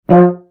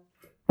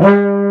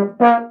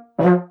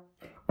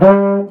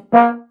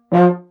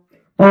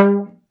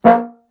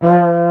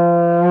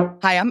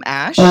am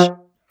Ash. And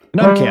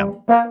I'm Cam.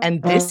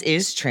 And this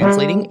is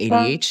Translating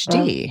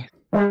ADHD.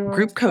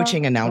 Group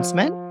coaching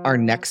announcement. Our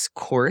next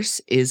course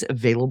is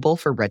available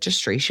for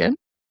registration.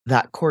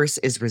 That course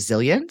is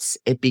Resilience.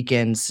 It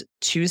begins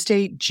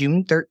Tuesday,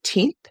 June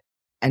 13th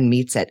and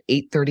meets at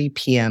 8:30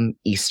 p.m.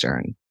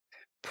 Eastern.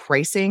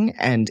 Pricing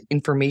and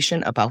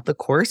information about the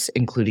course,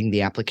 including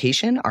the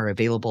application, are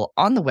available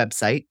on the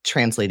website,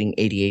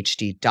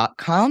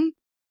 translatingadhd.com.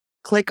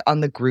 Click on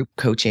the Group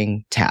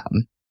Coaching tab.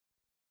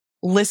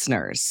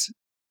 Listeners,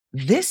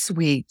 this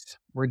week,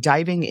 we're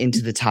diving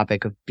into the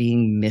topic of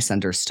being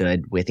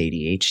misunderstood with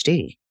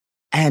ADHD.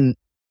 And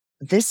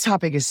this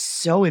topic is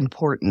so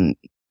important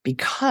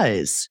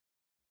because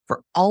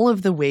for all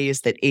of the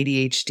ways that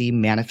ADHD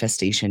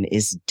manifestation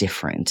is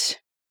different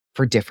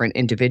for different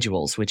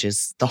individuals, which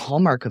is the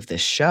hallmark of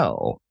this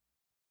show,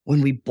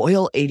 when we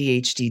boil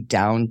ADHD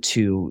down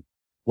to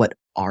what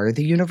are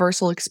the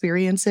universal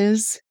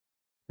experiences,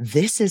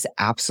 this is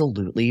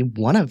absolutely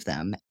one of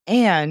them.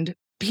 And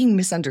being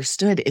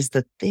misunderstood is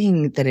the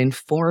thing that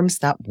informs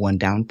that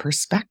one-down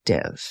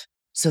perspective.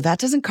 So that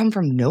doesn't come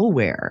from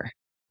nowhere.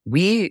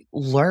 We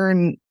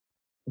learn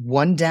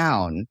one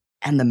down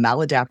and the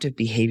maladaptive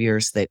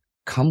behaviors that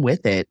come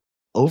with it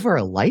over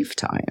a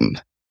lifetime.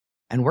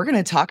 And we're going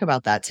to talk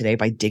about that today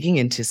by digging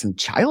into some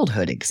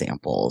childhood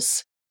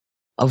examples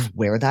of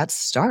where that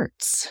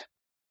starts.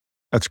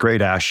 That's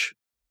great, Ash.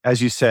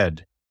 As you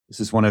said, this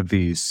is one of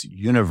these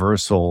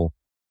universal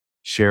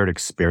shared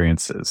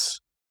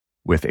experiences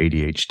with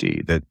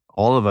ADHD, that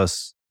all of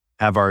us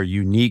have our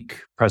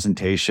unique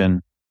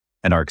presentation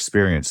and our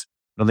experience.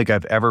 I don't think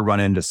I've ever run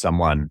into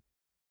someone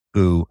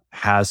who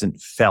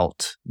hasn't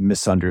felt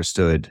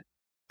misunderstood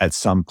at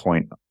some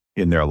point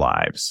in their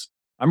lives.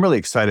 I'm really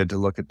excited to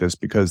look at this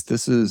because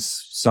this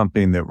is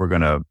something that we're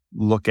going to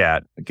look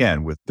at,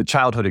 again, with the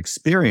childhood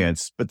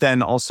experience, but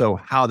then also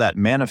how that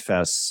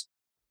manifests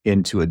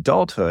into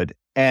adulthood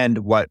and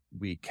what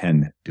we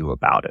can do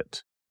about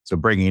it. So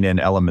bringing in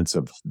elements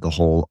of the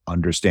whole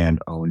understand,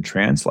 own,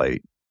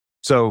 translate.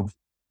 So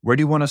where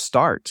do you want to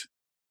start?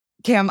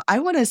 Cam, I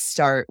want to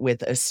start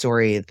with a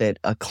story that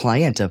a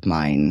client of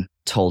mine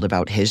told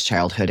about his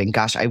childhood. And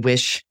gosh, I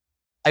wish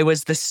I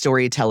was the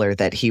storyteller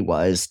that he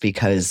was,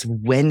 because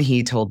when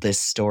he told this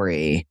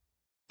story,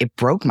 it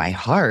broke my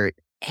heart.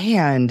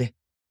 And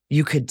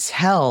you could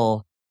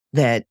tell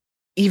that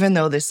even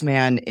though this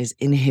man is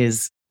in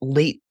his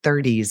late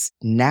 30s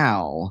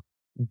now,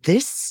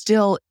 this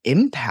still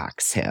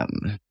impacts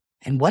him.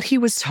 And what he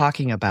was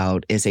talking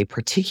about is a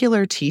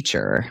particular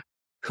teacher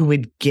who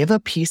would give a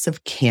piece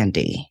of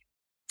candy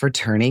for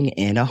turning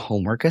in a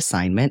homework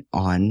assignment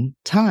on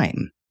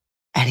time.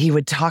 And he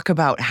would talk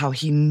about how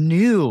he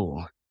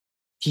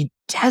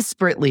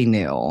desperately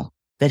knew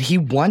that he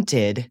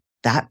wanted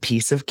that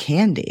piece of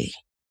candy.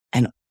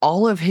 And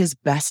all of his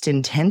best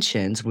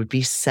intentions would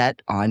be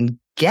set on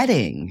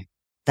getting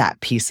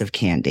that piece of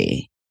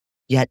candy.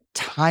 Yet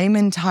time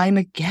and time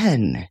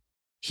again,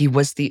 he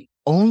was the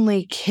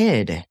only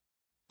kid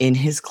in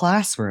his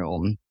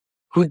classroom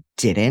who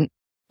didn't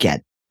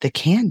get the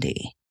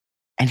candy.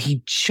 And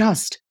he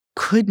just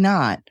could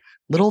not,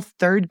 little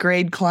third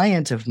grade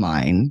client of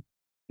mine,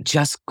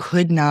 just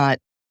could not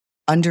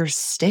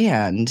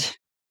understand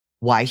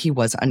why he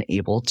was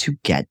unable to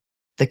get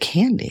the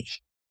candy.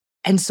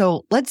 And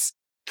so let's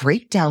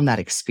break down that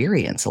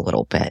experience a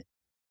little bit.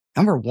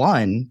 Number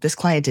one, this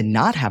client did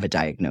not have a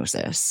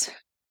diagnosis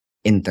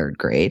in third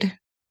grade.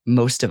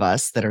 Most of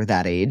us that are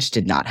that age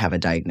did not have a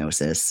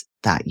diagnosis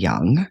that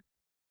young,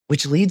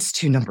 which leads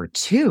to number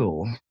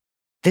two,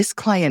 this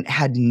client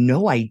had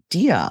no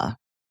idea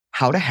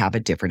how to have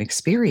a different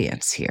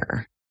experience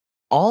here.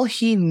 All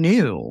he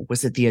knew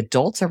was that the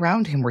adults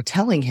around him were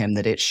telling him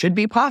that it should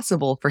be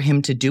possible for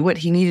him to do what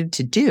he needed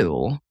to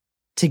do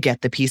to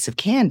get the piece of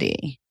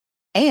candy,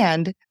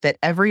 and that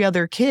every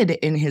other kid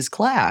in his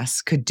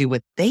class could do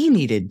what they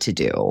needed to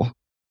do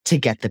to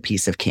get the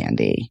piece of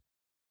candy.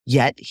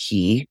 Yet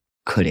he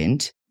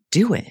couldn't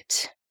do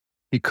it.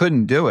 He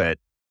couldn't do it,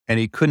 and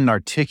he couldn't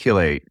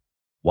articulate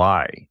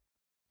why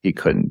he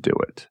couldn't do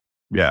it.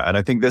 Yeah, and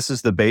I think this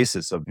is the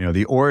basis of,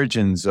 the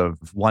origins of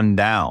one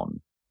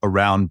down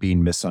around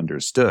being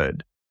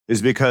misunderstood,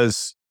 is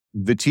because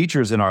the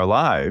teachers in our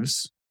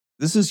lives,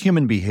 this is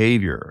human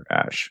behavior,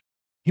 Ash.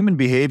 Human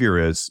behavior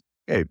is,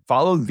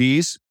 follow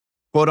these,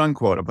 quote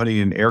unquote, I'm putting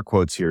in air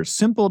quotes here,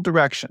 simple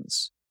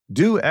directions.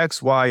 Do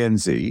X, Y, and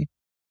Z,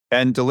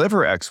 and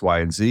deliver X,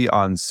 Y, and Z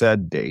on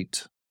said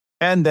date,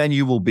 and then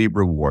you will be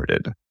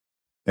rewarded.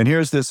 And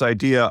here's this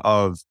idea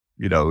of,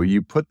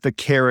 you put the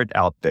carrot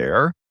out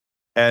there,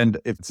 and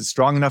if it's a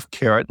strong enough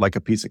carrot, like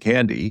a piece of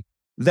candy,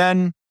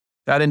 then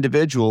that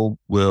individual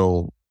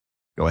will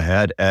go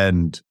ahead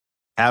and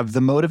have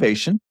the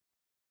motivation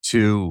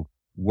to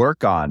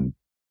work on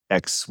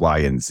X, Y,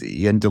 and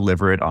Z and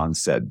deliver it on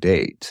said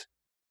date.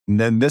 And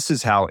then this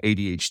is how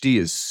ADHD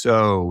is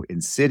so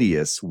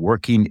insidious,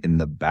 working in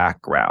the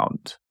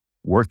background,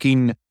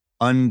 working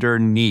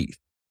underneath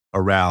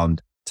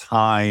around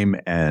time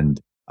and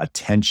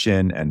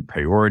attention and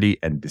priority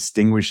and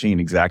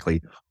distinguishing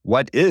exactly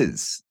what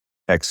is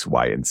X,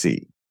 Y, and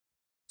Z.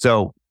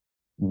 So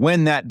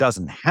when that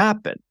doesn't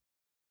happen,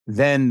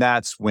 then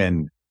that's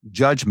when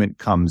judgment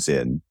comes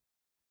in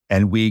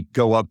and we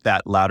go up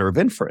that ladder of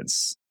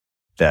inference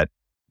that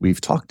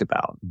we've talked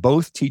about,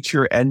 both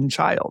teacher and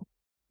child.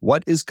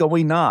 What is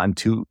going on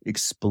to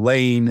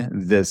explain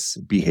this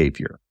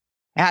behavior?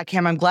 Yeah,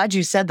 Cam, I'm glad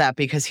you said that,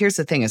 because here's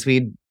the thing is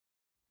we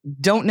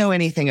don't know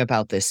anything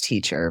about this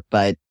teacher,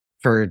 but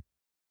for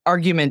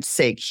argument's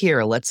sake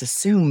here, let's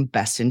assume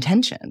best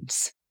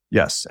intentions.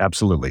 Yes,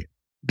 absolutely.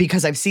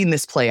 Because I've seen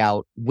this play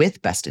out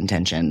with best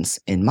intentions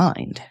in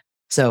mind.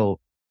 So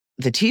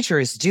the teacher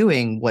is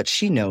doing what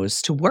she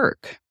knows to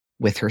work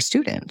with her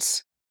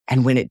students.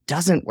 And when it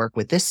doesn't work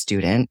with this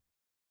student,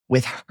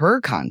 with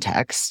her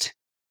context,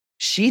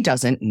 she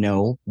doesn't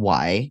know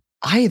why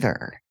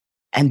either.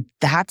 And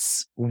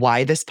that's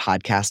why this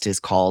podcast is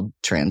called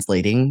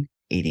Translating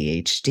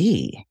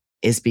ADHD,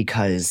 is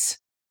because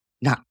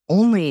not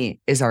only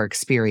is our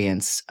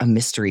experience a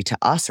mystery to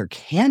us, or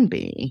can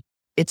be,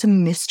 it's a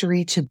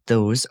mystery to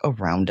those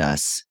around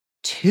us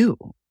too.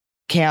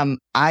 Cam,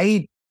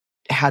 I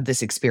had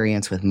this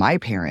experience with my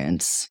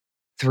parents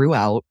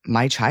throughout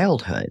my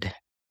childhood.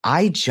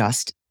 I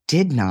just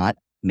did not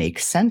make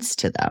sense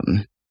to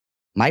them.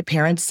 My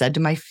parents said to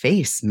my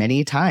face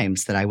many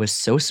times that I was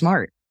so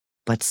smart,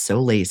 but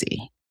so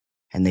lazy.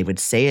 And they would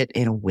say it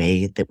in a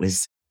way that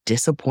was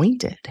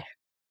disappointed.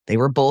 They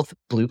were both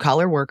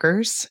blue-collar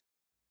workers,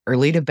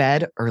 early to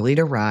bed, early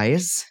to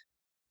rise,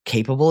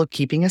 capable of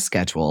keeping a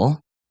schedule.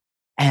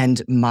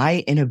 And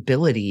my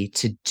inability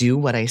to do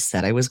what I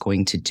said I was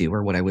going to do,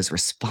 or what I was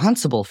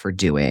responsible for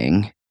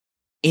doing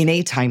in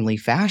a timely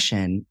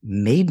fashion,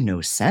 made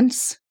no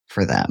sense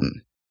for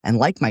them. And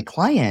like my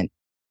client,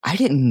 I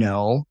didn't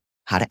know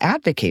how to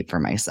advocate for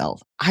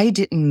myself. I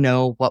didn't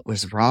know what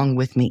was wrong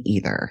with me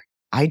either.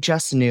 I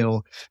just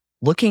knew,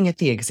 looking at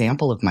the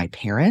example of my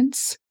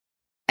parents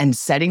and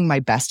setting my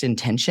best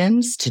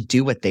intentions to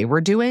do what they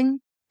were doing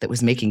that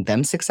was making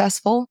them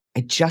successful,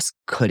 I just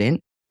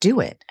couldn't do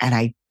it. And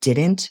I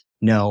didn't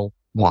know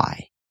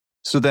why.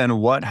 So then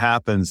what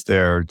happens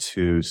there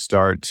to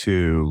start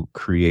to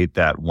create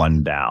that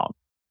one down?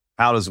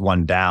 How does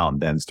one down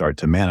then start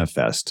to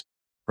manifest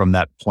from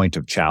that point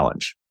of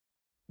challenge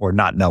or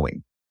not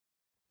knowing?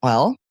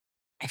 Well,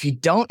 if you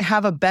don't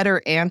have a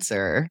better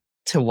answer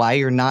to why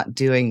you're not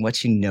doing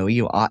what you know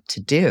you ought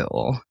to do,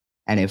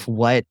 and if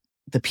what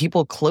the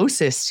people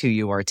closest to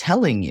you are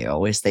telling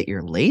you is that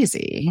you're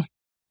lazy,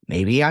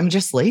 maybe I'm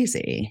just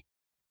lazy.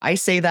 I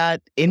say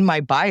that in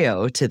my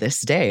bio to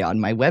this day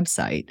on my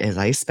website, as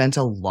I spent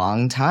a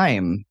long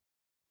time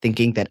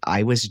thinking that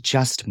I was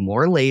just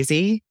more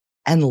lazy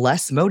and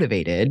less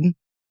motivated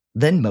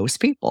than most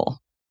people.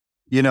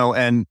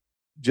 And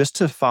just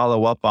to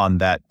follow up on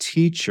that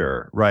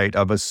teacher, right,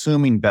 of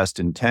assuming best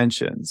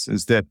intentions,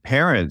 is that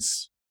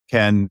parents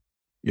can,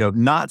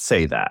 not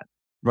say that,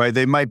 right?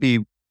 They might be,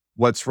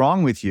 what's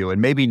wrong with you?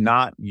 And maybe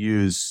not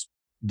use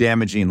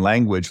damaging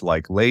language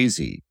like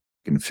lazy.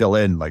 You can fill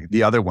in like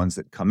the other ones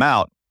that come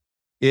out.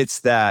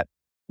 It's that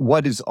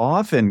what is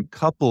often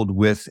coupled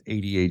with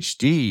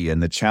ADHD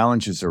and the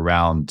challenges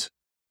around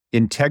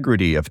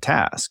integrity of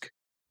task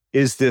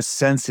is this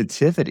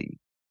sensitivity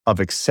of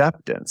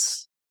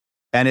acceptance.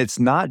 And it's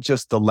not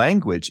just the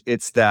language,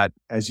 it's that,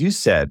 as you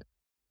said,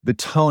 the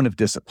tone of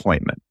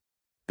disappointment,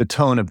 the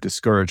tone of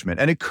discouragement.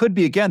 And it could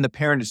be, again, the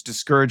parent is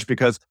discouraged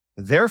because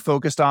they're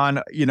focused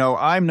on,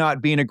 I'm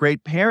not being a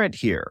great parent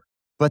here.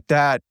 But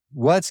that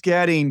what's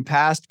getting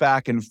passed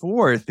back and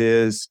forth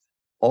is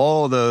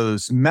all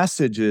those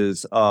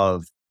messages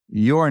of,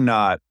 you're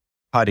not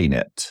cutting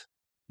it.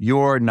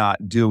 You're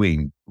not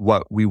doing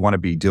what we want to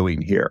be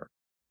doing here.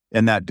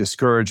 And that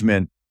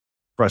discouragement,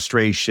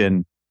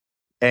 frustration,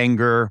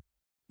 anger,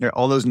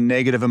 all those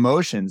negative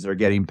emotions are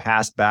getting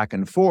passed back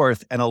and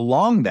forth. And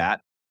along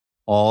that,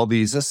 all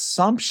these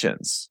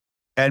assumptions.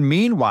 And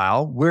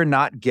meanwhile, we're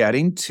not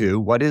getting to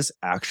what is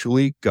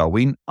actually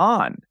going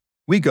on.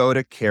 We go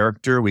to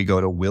character, we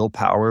go to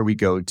willpower, we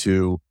go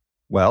to,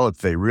 well, if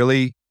they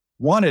really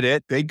wanted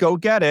it, they'd go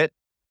get it,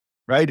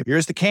 right?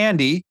 Here's the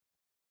candy.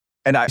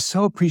 And I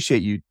so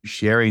appreciate you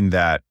sharing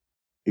that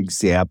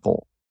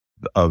example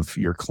of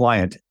your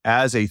client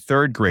as a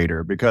third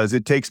grader, because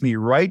it takes me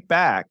right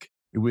back.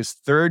 It was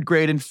third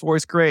grade and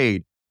fourth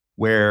grade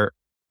where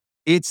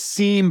it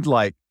seemed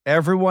like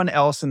everyone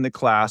else in the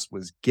class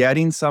was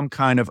getting some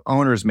kind of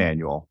owner's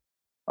manual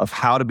of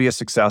how to be a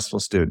successful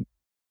student.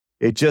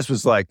 It just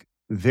was like,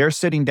 they're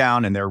sitting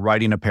down and they're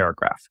writing a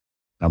paragraph.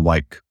 I'm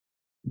like,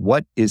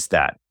 what is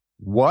that?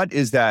 What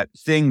is that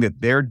thing that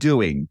they're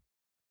doing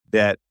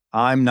that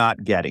I'm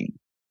not getting?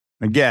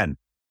 Again,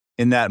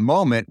 in that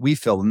moment, we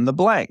fill in the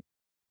blank.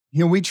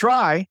 We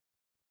try.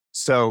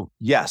 So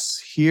yes,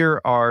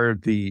 here are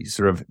the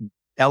sort of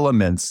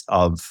elements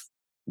of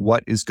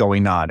what is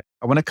going on.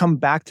 I want to come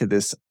back to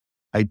this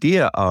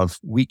idea of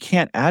we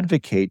can't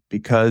advocate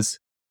because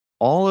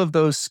all of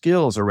those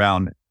skills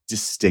around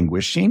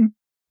distinguishing,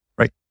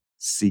 right,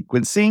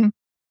 sequencing,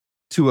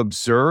 to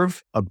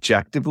observe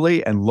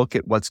objectively and look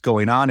at what's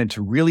going on and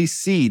to really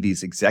see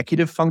these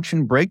executive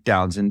function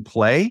breakdowns in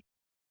play,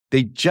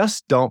 they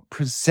just don't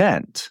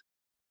present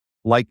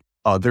like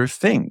other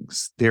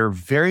things. They're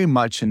very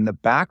much in the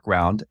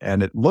background,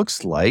 and it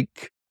looks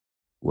like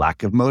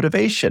lack of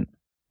motivation,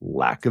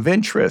 lack of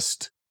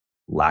interest,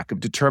 lack of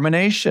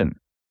determination,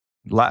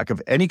 lack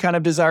of any kind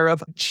of desire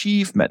of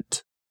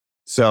achievement.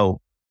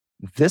 So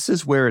this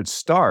is where it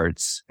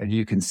starts, and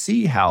you can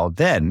see how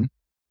then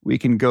we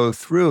can go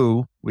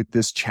through with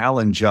this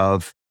challenge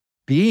of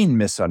being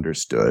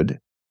misunderstood,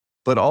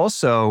 but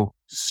also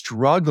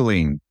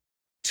struggling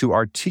to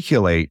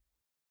articulate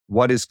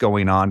what is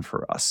going on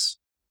for us.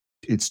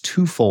 It's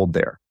twofold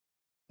there.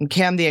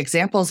 Cam, the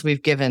examples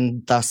we've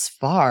given thus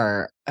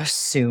far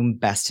assume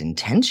best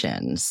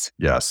intentions.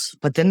 Yes.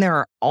 But then there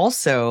are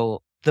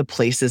also the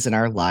places in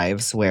our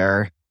lives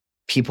where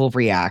people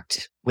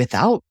react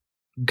without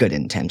good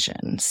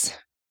intentions.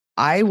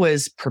 I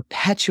was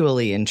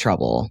perpetually in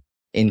trouble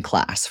in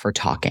class for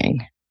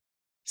talking.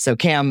 So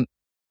Cam,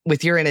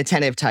 with your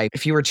inattentive type,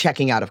 if you were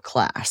checking out of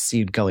class,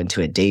 you'd go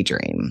into a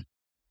daydream.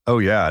 Oh,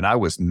 yeah. And I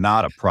was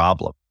not a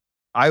problem.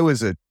 I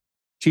was a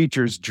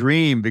teacher's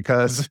dream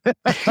because in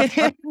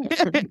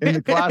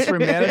the classroom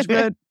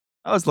management,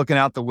 I was looking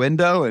out the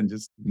window and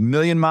just a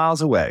million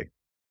miles away.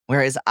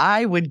 Whereas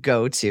I would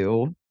go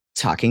to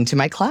talking to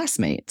my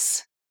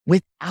classmates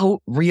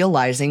without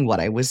realizing what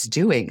I was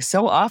doing.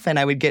 So often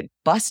I would get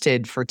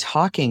busted for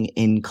talking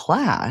in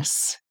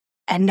class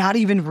and not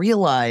even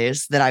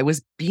realize that I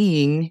was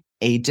being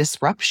a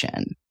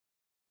disruption.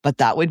 But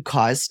that would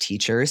cause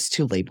teachers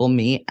to label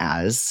me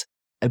as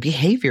a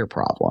behavior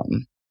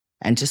problem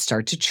and to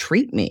start to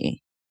treat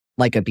me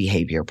like a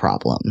behavior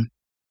problem.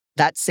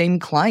 That same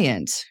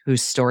client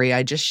whose story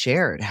I just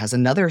shared has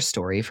another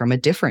story from a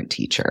different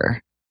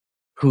teacher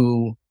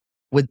who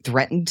would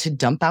threaten to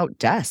dump out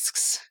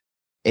desks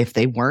if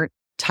they weren't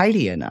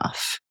tidy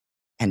enough.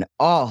 And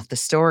the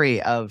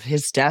story of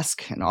his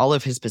desk and all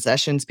of his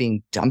possessions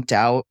being dumped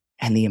out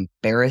and the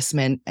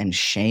embarrassment and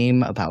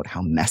shame about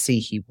how messy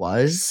he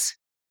was.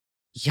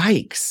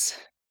 Yikes.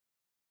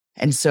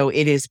 And so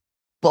it is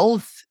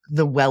both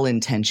the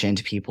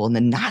well-intentioned people and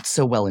the not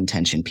so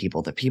well-intentioned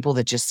people, the people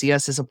that just see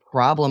us as a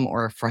problem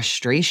or a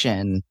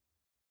frustration,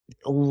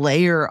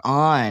 layer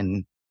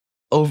on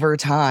over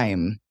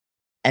time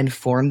and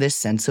form this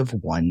sense of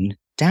one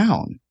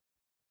down.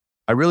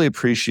 I really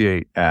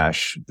appreciate,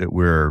 Ash, that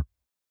we're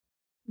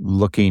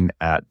looking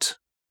at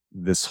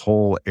this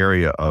whole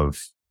area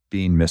of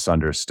being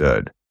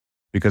misunderstood,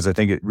 because I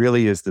think it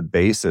really is the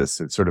basis.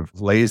 It sort of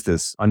lays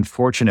this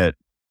unfortunate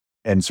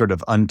and sort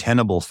of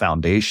untenable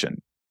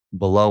foundation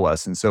below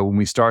us. And so when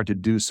we start to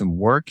do some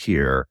work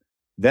here,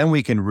 then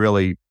we can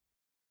really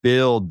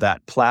build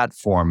that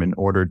platform in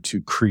order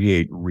to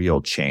create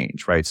real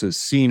change, right? So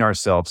seeing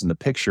ourselves in the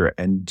picture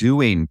and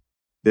doing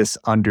this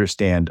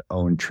understand,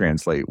 own,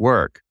 translate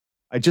work.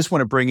 I just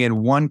want to bring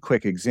in one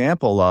quick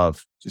example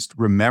of just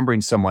remembering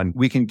someone.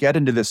 We can get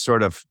into this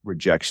sort of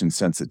rejection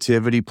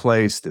sensitivity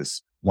place,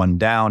 this one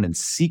down, and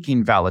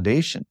seeking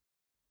validation,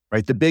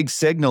 right? The big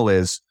signal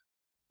is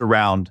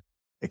around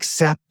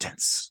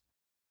acceptance.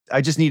 I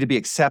just need to be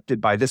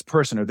accepted by this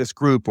person or this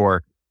group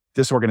or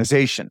this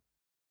organization.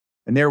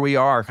 And there we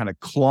are kind of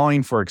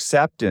clawing for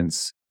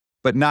acceptance,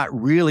 but not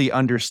really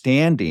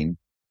understanding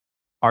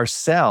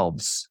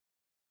ourselves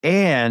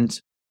and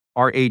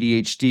our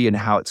ADHD and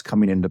how it's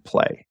coming into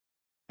play.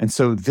 And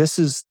so this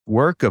is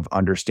work of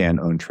understand,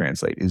 own,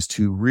 translate, is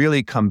to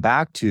really come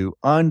back to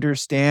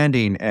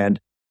understanding. And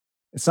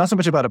it's not so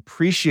much about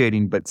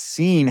appreciating, but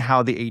seeing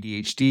how the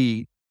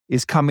ADHD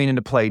is coming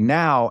into play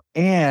now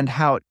and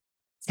how it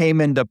came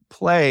into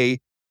play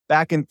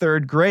back in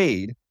third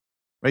grade,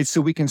 right? So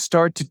we can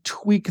start to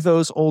tweak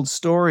those old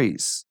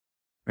stories,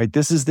 right?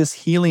 This is this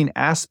healing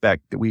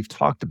aspect that we've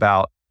talked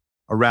about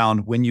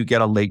around when you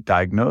get a late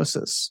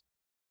diagnosis.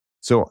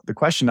 So the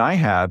question I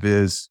have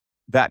is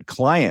that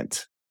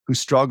client who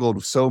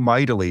struggled so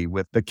mightily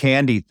with the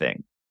candy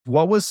thing,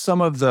 what was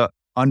some of the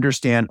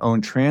understand,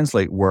 own,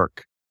 translate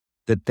work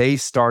that they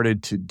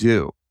started to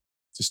do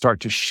to start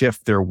to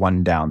shift their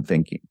one down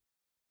thinking?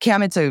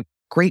 Cam, it's a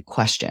great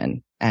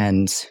question.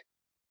 And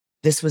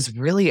this was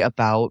really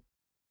about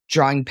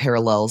drawing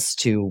parallels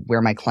to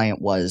where my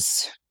client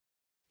was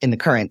in the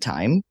current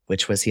time,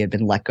 which was he had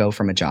been let go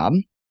from a job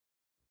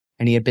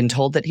and he had been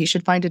told that he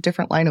should find a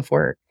different line of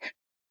work.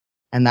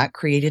 And that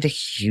created a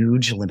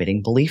huge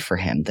limiting belief for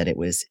him that it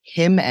was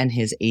him and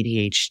his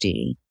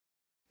ADHD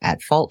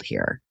at fault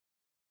here.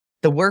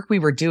 The work we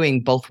were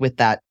doing both with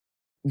that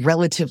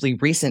relatively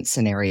recent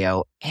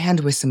scenario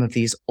and with some of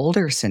these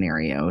older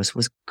scenarios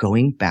was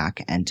going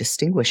back and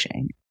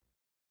distinguishing.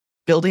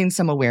 Building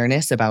some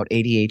awareness about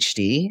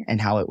ADHD and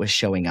how it was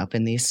showing up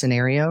in these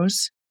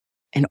scenarios,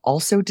 and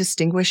also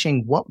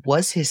distinguishing what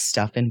was his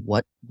stuff and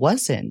what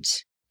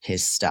wasn't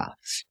his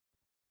stuff.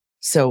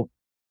 So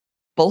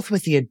both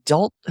with the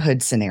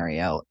adulthood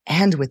scenario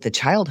and with the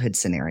childhood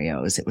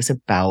scenarios, it was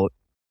about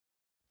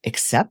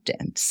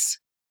acceptance.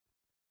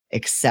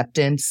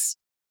 Acceptance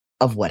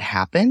of what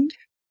happened,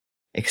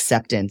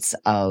 acceptance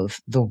of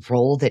the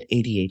role that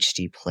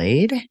ADHD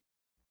played,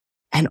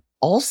 and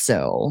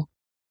also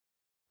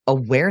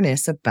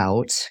awareness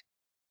about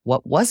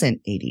what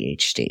wasn't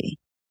ADHD.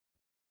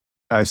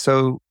 I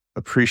so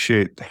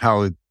appreciate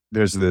how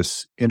there's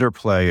this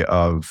interplay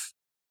of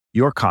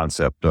your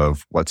concept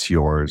of what's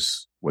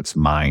yours, what's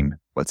mine,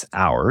 what's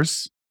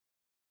ours.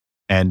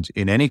 And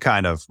in any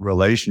kind of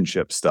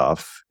relationship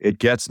stuff, it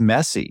gets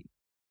messy,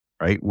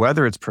 right?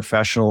 Whether it's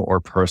professional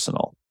or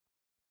personal.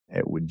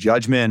 With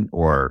judgment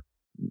or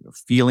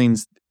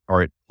feelings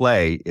are at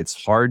play,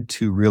 it's hard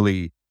to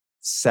really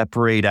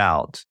separate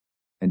out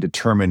and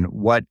determine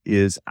what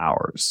is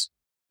ours,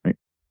 right?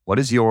 What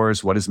is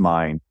yours, what is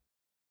mine,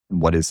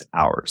 and what is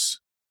ours.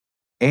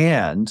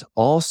 And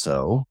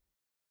also,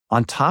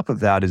 on top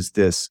of that is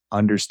this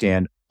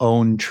understand,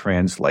 own,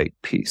 translate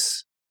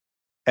piece.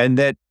 And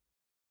that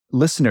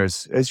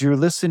listeners, as you're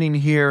listening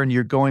here and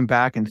you're going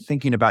back and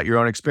thinking about your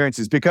own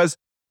experiences, because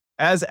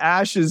as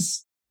Ash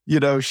is,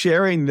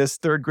 sharing this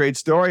third grade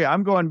story,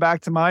 I'm going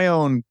back to my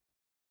own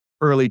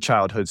early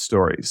childhood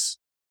stories.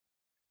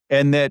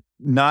 And that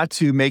not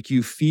to make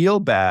you feel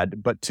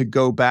bad, but to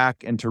go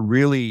back and to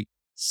really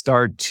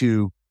start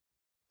to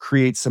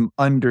create some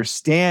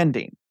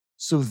understanding.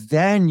 So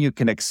then you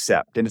can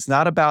accept. And it's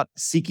not about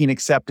seeking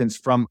acceptance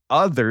from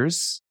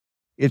others.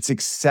 It's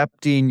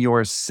accepting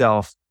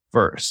yourself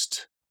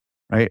first,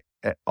 right?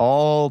 At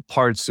all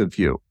parts of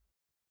you,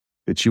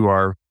 that you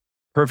are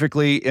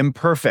perfectly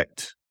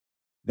imperfect.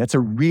 That's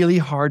a really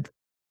hard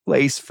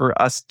place for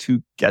us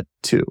to get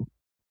to.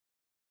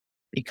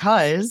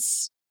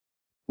 Because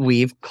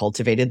we've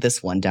cultivated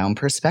this one down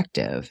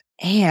perspective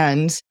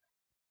and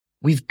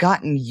we've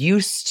gotten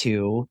used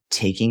to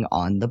taking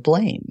on the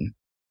blame.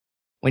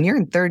 When you're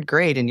in third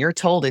grade and you're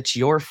told it's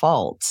your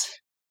fault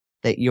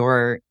that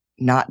you're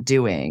not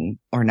doing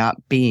or not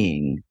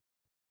being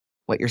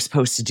what you're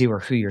supposed to do or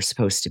who you're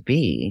supposed to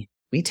be,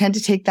 we tend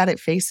to take that at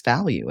face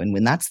value. And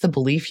when that's the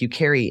belief you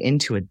carry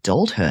into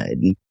adulthood,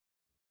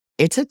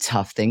 it's a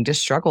tough thing to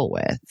struggle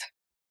with.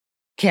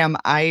 Cam,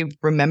 I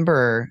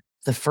remember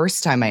the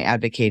first time I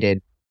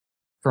advocated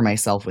for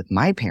myself with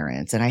my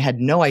parents, and I had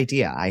no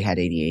idea I had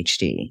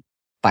ADHD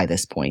by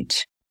this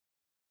point.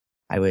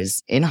 I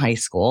was in high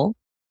school.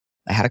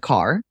 I had a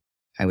car.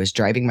 I was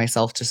driving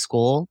myself to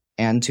school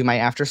and to my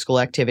after-school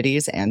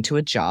activities and to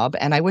a job,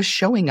 and I was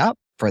showing up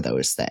for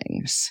those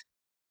things.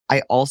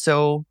 I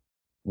also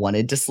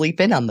wanted to sleep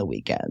in on the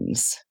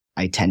weekends.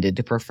 I tended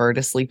to prefer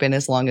to sleep in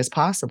as long as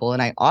possible,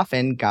 and I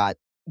often got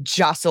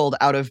jostled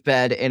out of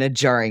bed in a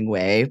jarring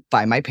way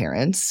by my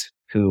parents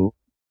who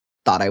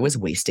thought I was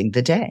wasting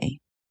the day.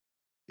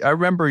 I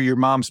remember your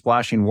mom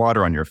splashing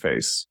water on your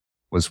face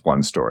was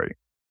one story.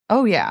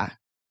 Oh, yeah.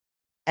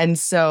 And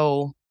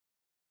so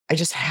I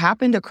just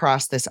happened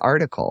across this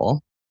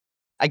article.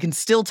 I can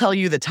still tell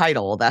you the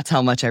title. That's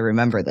how much I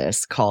remember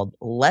this, called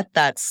Let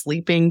That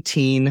Sleeping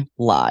Teen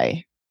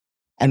Lie.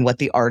 And what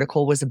the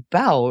article was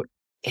about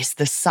is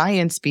the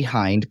science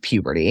behind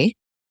puberty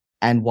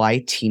and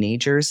why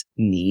teenagers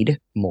need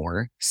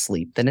more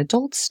sleep than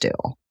adults do.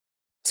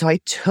 So I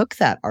took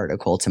that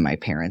article to my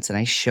parents and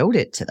I showed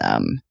it to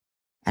them.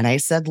 And I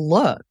said,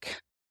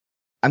 look,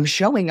 I'm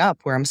showing up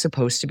where I'm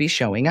supposed to be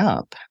showing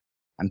up.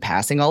 I'm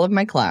passing all of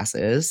my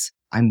classes.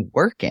 I'm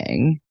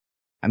working.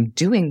 I'm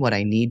doing what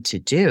I need to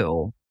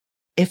do.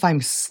 If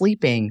I'm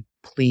sleeping,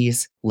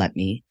 please let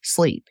me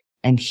sleep.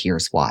 And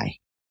here's why.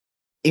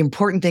 The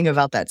important thing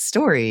about that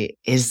story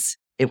is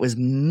it was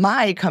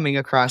my coming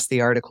across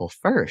the article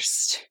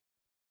first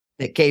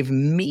that gave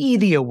me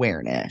the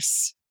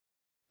awareness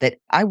that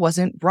I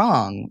wasn't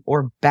wrong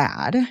or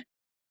bad,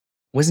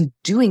 wasn't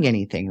doing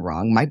anything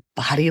wrong. My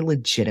body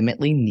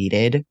legitimately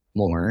needed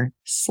more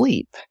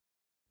sleep.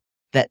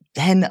 That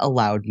then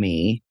allowed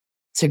me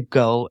to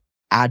go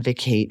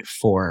advocate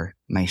for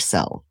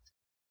myself.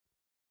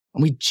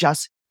 And we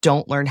just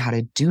don't learn how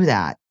to do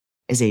that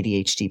as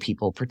ADHD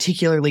people,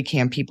 particularly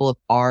people of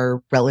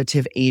our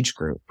relative age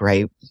group,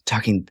 right?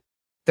 Talking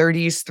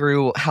 30s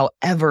through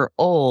however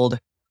old.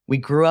 We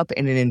grew up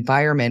in an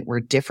environment where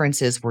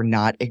differences were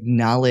not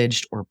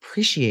acknowledged or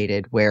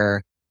appreciated,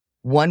 where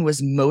one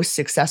was most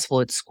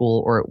successful at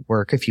school or at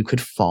work if you could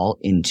fall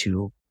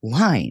into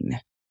line.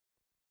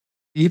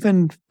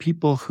 Even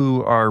people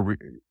who are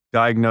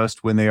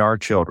diagnosed when they are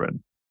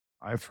children.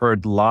 I've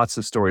heard lots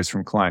of stories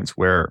from clients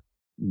where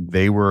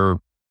they were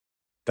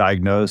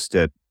diagnosed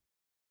at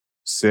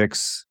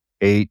 6,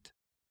 8,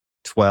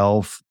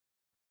 12,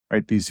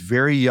 right? These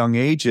very young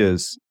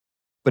ages,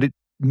 but it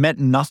meant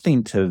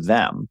nothing to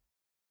them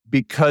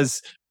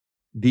because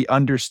the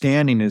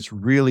understanding is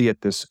really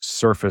at this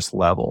surface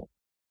level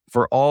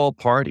for all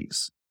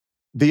parties.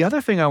 The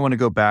other thing I want to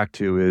go back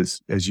to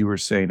is, as you were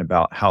saying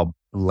about how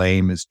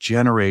blame is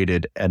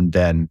generated and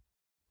then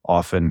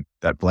often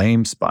that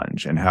blame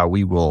sponge and how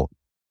we will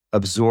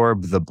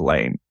absorb the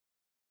blame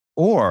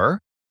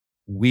or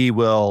we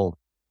will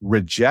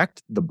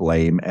reject the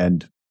blame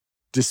and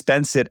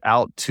dispense it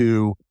out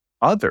to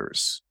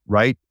others,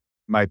 right?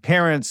 My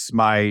parents,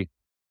 my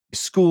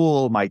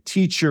school, my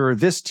teacher,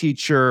 this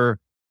teacher,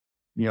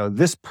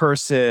 this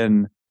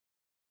person,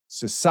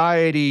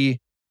 society,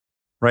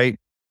 right?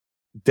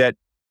 That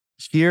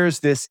here's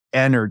this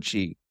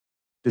energy,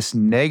 this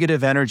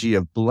negative energy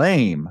of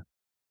blame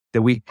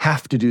that we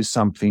have to do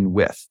something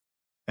with.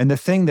 And the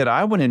thing that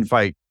I want to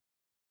invite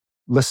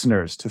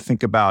listeners to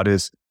think about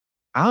is,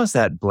 how is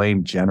that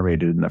blame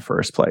generated in the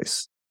first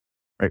place?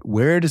 Right?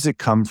 Where does it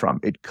come from?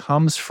 It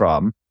comes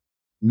from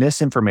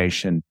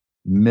misinformation,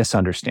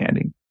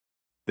 misunderstanding,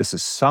 this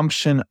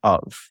assumption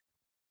of,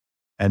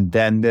 and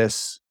then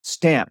this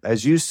stamp,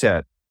 as you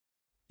said,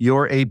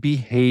 you're a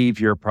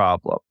behavior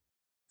problem.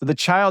 So the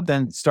child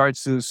then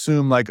starts to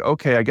assume like,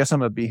 okay, I guess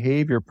I'm a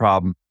behavior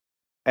problem.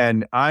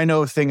 And I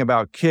know a thing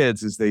about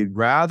kids is they'd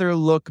rather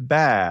look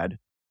bad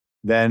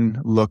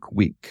than look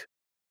weak,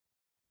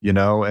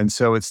 And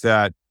so it's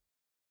that,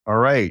 all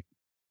right,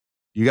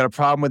 you got a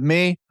problem with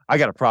me? I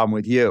got a problem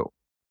with you.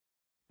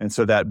 And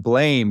so that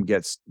blame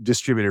gets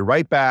distributed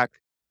right back.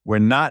 We're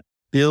not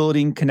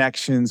building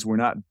connections. We're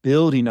not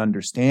building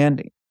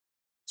understanding.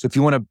 So if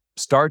you want to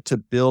start to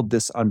build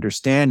this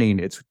understanding,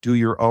 it's do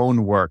your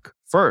own work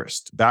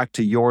first. Back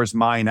to yours,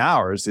 mine,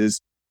 ours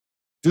is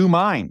do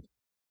mine,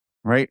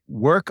 right?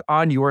 Work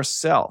on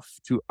yourself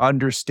to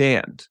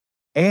understand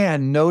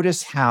and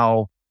notice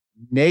how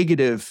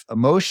negative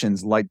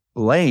emotions like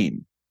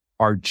blame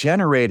are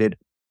generated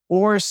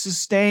or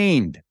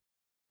sustained.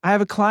 I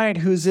have a client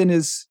who's in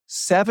his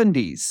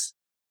 70s,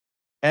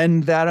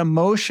 and that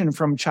emotion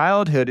from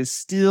childhood is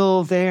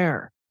still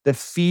there. The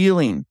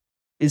feeling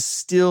is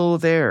still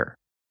there.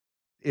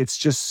 It's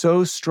just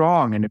so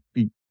strong. And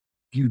if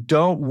you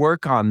don't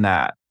work on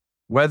that,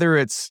 whether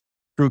it's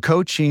through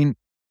coaching,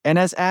 and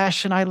as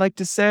Ash and I like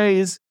to say,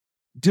 is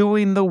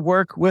doing the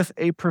work with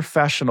a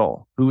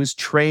professional who is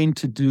trained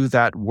to do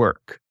that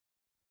work.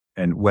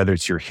 And whether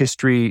it's your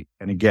history,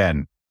 and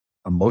again,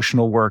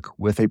 emotional work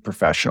with a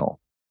professional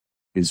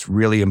is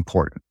really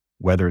important,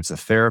 whether it's a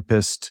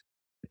therapist,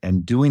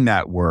 and doing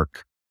that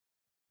work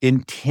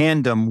in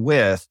tandem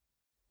with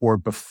or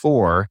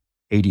before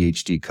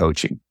ADHD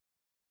coaching.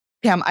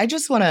 Pam, I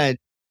just want to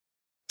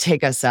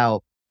take us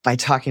out by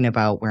talking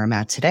about where I'm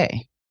at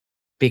today,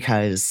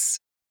 because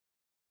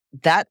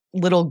that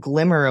little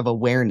glimmer of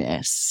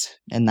awareness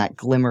and that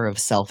glimmer of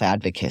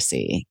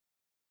self-advocacy,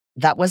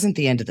 that wasn't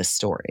the end of the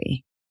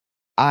story.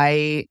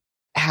 I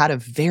had a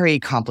very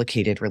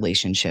complicated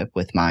relationship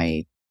with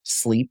my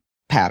sleep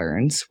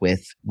patterns,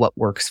 with what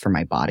works for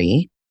my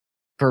body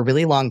for a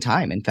really long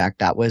time. In fact,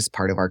 that was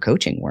part of our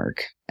coaching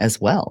work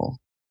as well.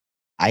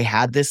 I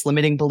had this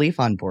limiting belief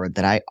on board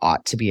that I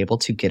ought to be able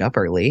to get up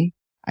early.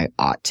 I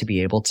ought to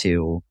be able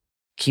to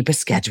keep a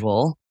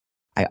schedule.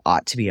 I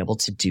ought to be able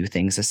to do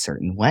things a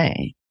certain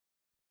way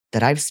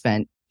that I've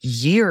spent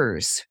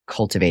years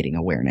cultivating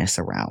awareness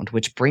around,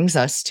 which brings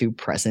us to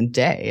present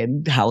day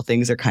and how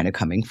things are kind of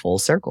coming full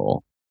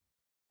circle.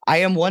 I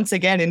am once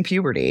again in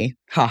puberty.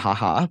 Ha ha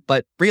ha.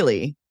 But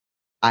really,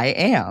 I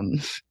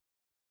am.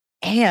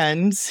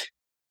 And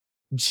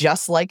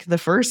just like the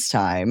first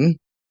time,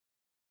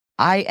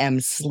 I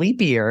am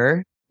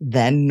sleepier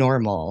than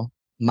normal.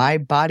 My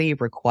body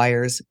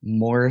requires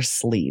more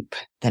sleep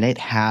than it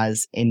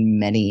has in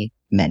many,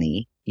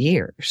 many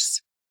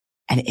years.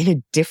 And in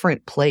a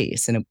different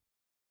place, in an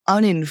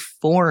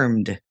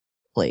uninformed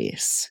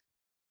place,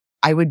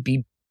 I would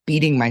be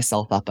beating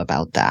myself up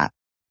about that,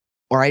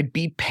 or I'd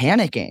be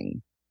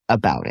panicking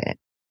about it.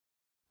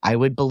 I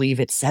would believe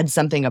it said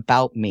something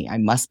about me. I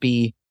must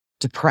be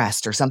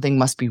depressed, or something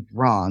must be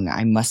wrong.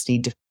 I must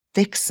need to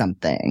fix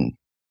something.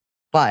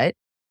 But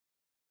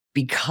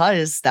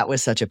because that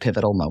was such a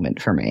pivotal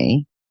moment for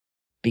me,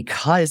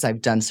 because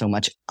I've done so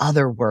much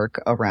other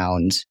work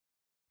around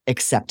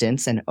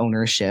acceptance and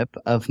ownership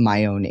of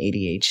my own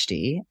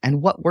ADHD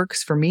and what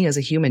works for me as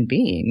a human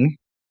being,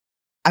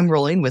 I'm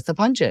rolling with the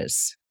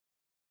punches.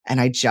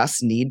 And I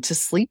just need to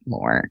sleep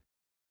more.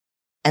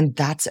 And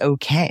that's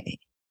okay.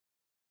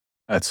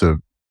 That's a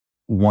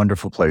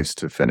wonderful place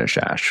to finish,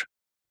 Ash.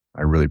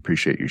 I really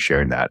appreciate you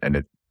sharing that.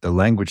 And the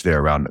language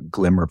there around a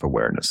glimmer of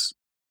awareness.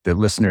 The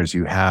listeners,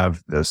 you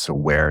have this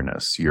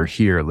awareness. You're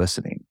here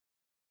listening.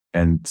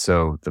 And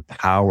so the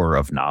power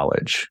of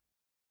knowledge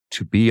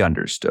to be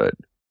understood,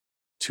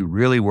 to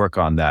really work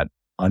on that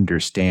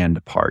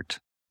understand part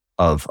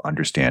of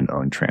understand,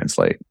 own,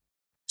 translate.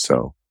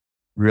 So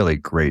really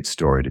great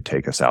story to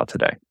take us out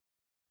today.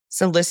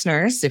 So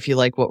listeners, if you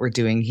like what we're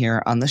doing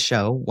here on the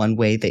show, one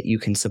way that you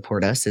can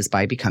support us is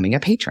by becoming a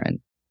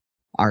patron.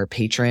 Our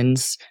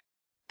patrons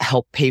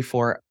help pay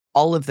for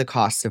all of the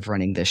costs of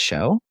running this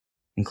show,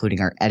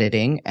 including our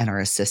editing and our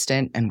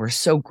assistant. And we're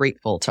so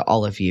grateful to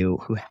all of you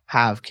who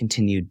have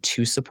continued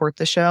to support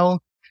the show.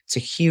 It's a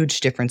huge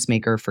difference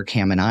maker for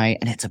Cam and I,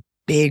 and it's a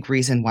big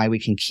reason why we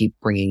can keep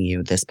bringing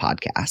you this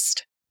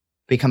podcast.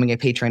 Becoming a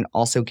patron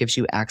also gives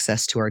you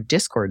access to our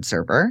Discord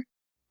server,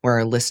 where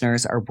our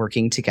listeners are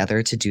working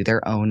together to do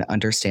their own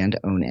understand,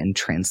 own, and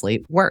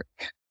translate work.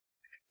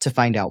 To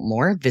find out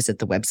more, visit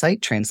the website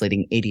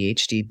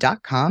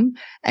translatingadhd.com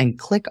and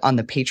click on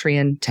the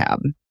Patreon tab.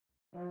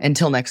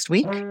 Until next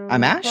week,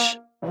 I'm Ash.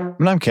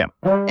 And I'm Kim.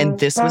 And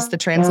this was the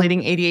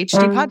Translating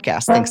ADHD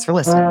podcast. Thanks for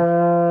listening.